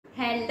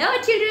Hello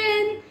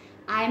children,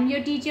 I am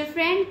your teacher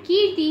friend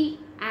Kirti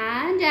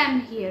and I am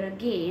here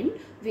again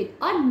with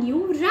a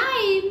new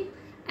rhyme,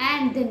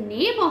 and the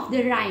name of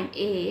the rhyme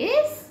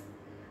is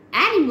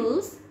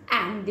Animals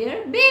and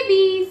Their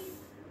Babies.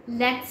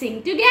 Let's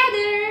sing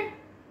together.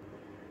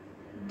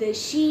 The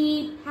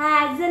sheep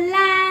has a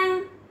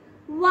lamb.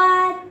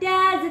 What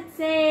does it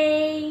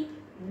say?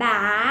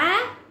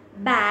 Ba,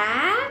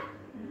 ba,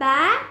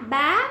 ba,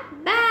 ba,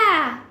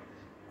 ba.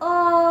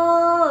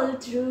 All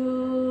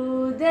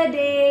through the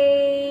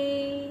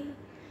day.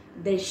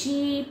 The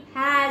sheep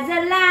has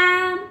a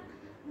lamb.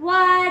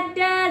 What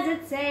does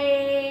it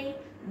say?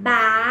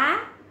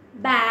 Ba,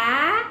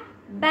 ba,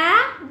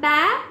 ba,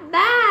 ba,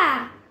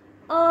 ba.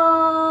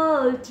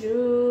 All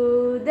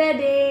through the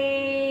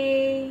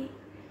day.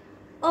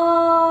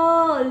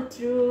 All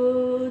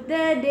through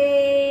the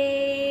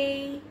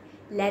day.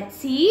 Let's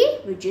see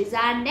which is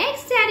our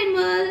next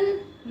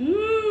animal.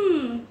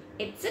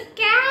 It's a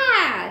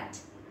cat.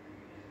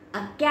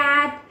 A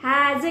cat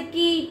has a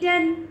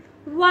kitten.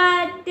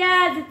 What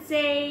does it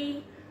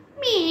say?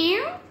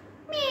 Meow,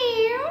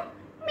 meow,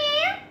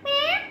 meow,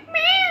 meow,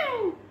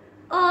 meow.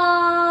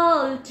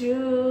 All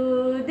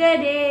through the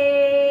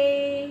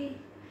day.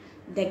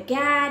 The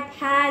cat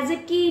has a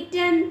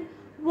kitten.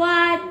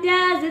 What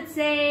does it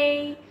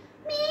say?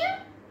 Meow,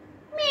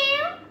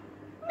 meow,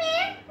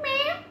 meow,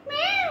 meow,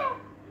 meow.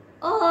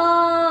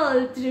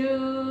 All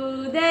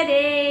through the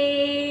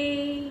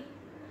day.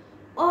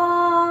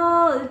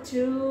 All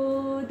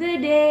through the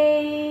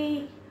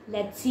day.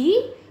 Let's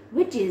see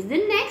which is the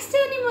next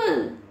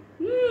animal.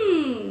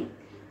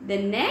 The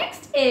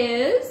next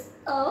is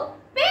a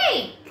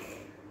pig.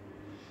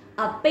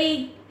 A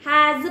pig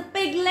has a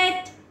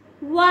piglet.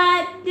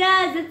 What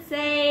does it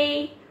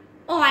say?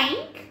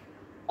 Oink,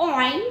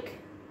 oink,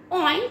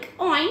 oink,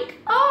 oink,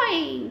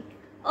 oink.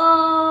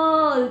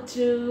 All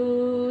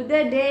through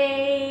the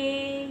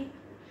day.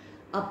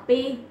 A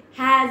pig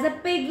has a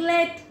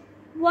piglet.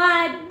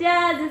 What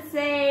does it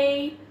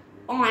say?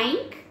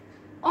 Oink,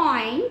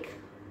 oink,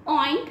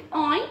 oink,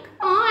 oink,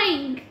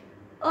 oink.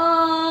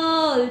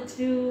 All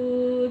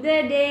through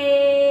the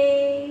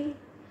day.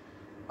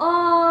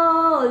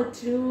 All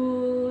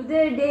through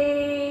the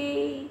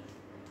day.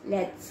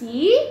 Let's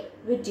see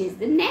which is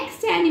the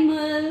next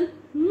animal.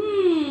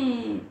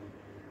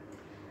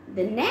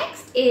 The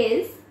next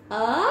is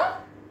a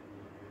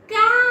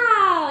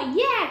cow.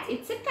 Yes,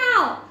 it's a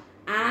cow.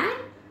 And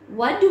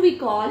what do we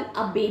call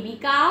a baby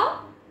cow?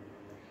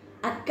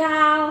 A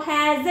cow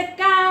has a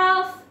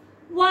calf.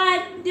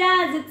 What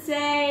does it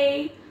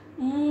say?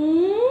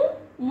 Moo,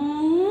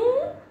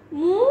 moo,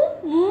 moo,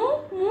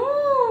 moo,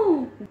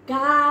 moo.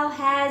 Cow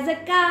has a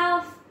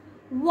calf.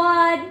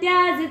 What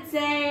does it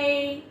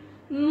say?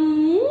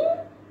 Moo,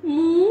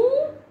 moo,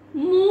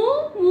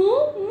 moo,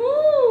 moo,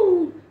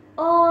 moo.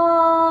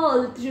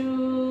 All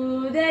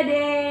through the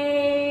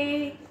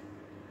day.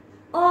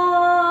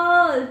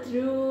 All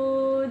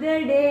through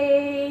the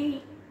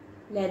day.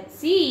 Let's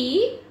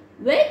see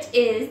which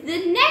is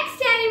the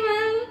next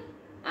animal.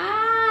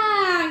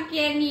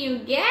 Can you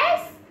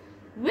guess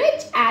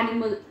which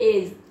animal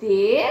is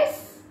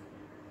this?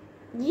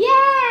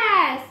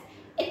 Yes,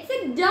 it's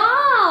a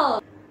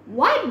dog.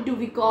 What do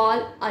we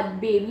call a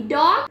baby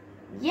dog?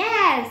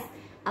 Yes,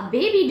 a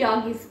baby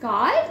dog is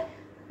called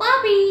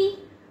puppy.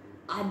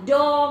 A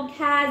dog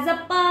has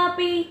a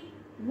puppy.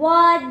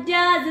 What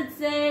does it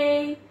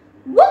say?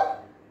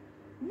 Whoop,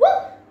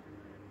 whoop,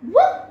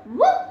 whoop,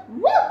 whoop,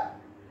 whoop.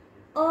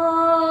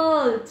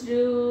 All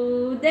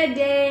through the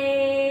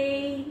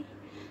day.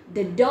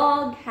 The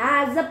dog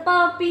has a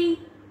puppy.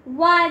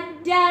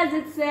 What does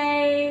it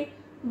say?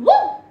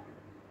 Whoop,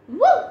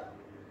 whoop,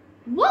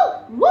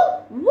 whoop,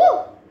 whoop,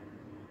 whoop.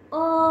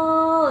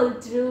 All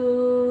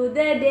through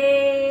the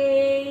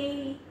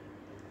day.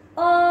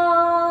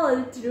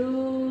 All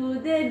through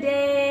the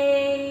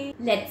day.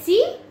 Let's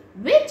see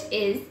which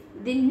is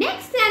the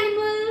next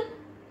animal.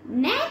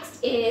 Next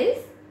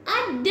is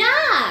a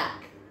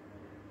duck.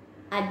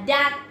 A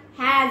duck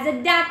has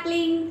a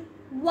duckling.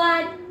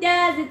 What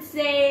does it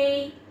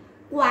say?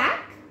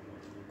 Quack,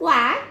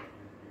 quack,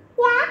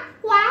 quack,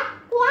 quack,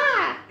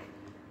 quack.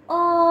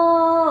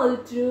 All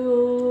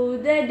through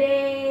the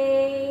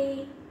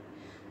day.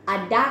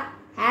 A duck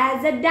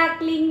has a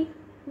duckling.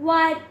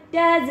 What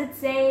does it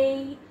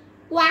say?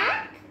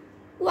 Quack,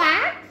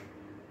 quack,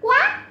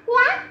 quack,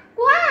 quack,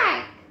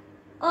 quack.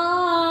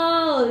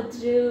 All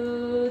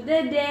through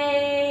the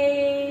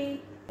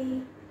day.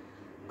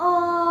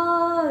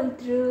 All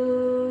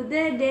through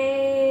the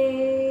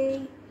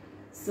day.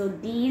 So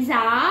these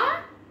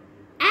are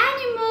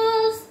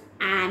animals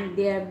and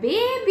their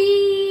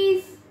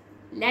babies.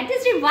 Let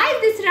us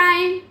revise this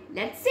rhyme.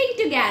 Let's sing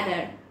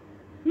together.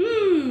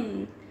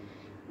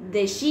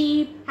 The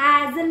sheep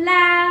has a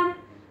lamb.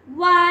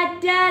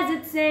 What does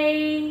it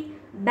say?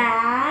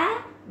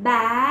 Ba,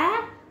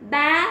 ba,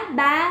 ba,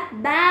 ba,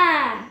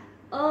 ba.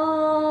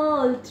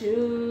 All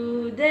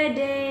through the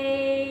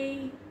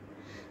day.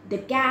 The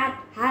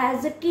cat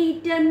has a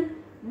kitten.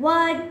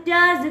 What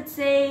does it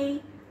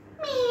say?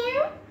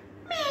 Meow,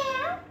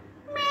 meow,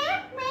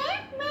 meow, meow,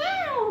 meow.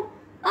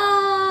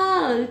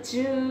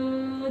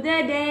 through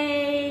the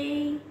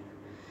day.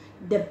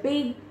 The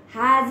pig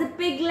has a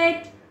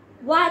piglet.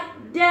 What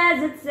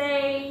does it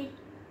say?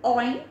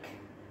 Oink,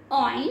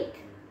 oink,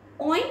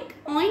 oink,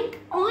 oink,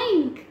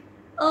 oink.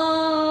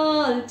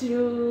 All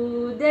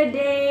through the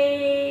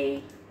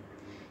day.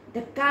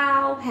 The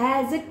cow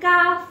has a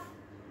calf.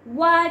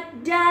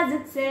 What does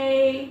it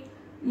say?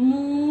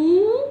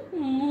 Moo,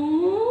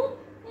 moo,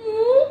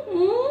 moo,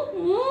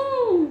 moo,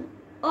 moo.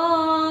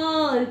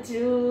 All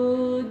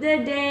through the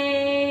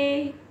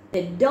day.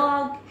 The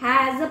dog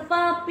has a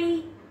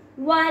puppy.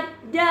 What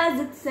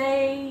does it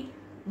say?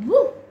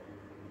 Woo,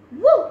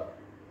 woo,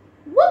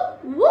 woo,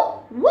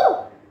 woo, woo.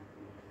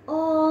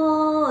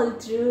 All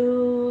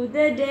through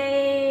the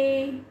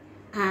day.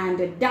 And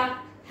the duck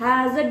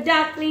has a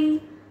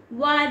duckling.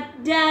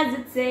 What does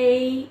it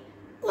say?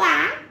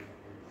 Quack,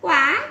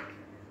 quack,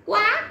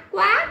 quack,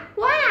 quack,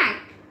 quack.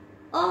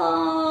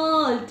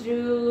 All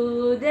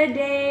through the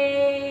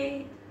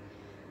day.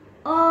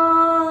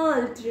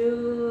 All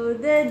through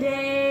the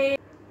day.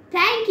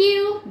 Thank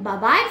you.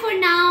 Bye-bye for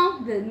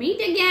now. We'll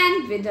meet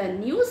again with a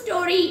new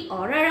story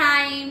or a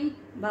rhyme.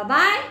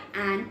 Bye-bye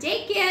and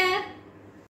take care.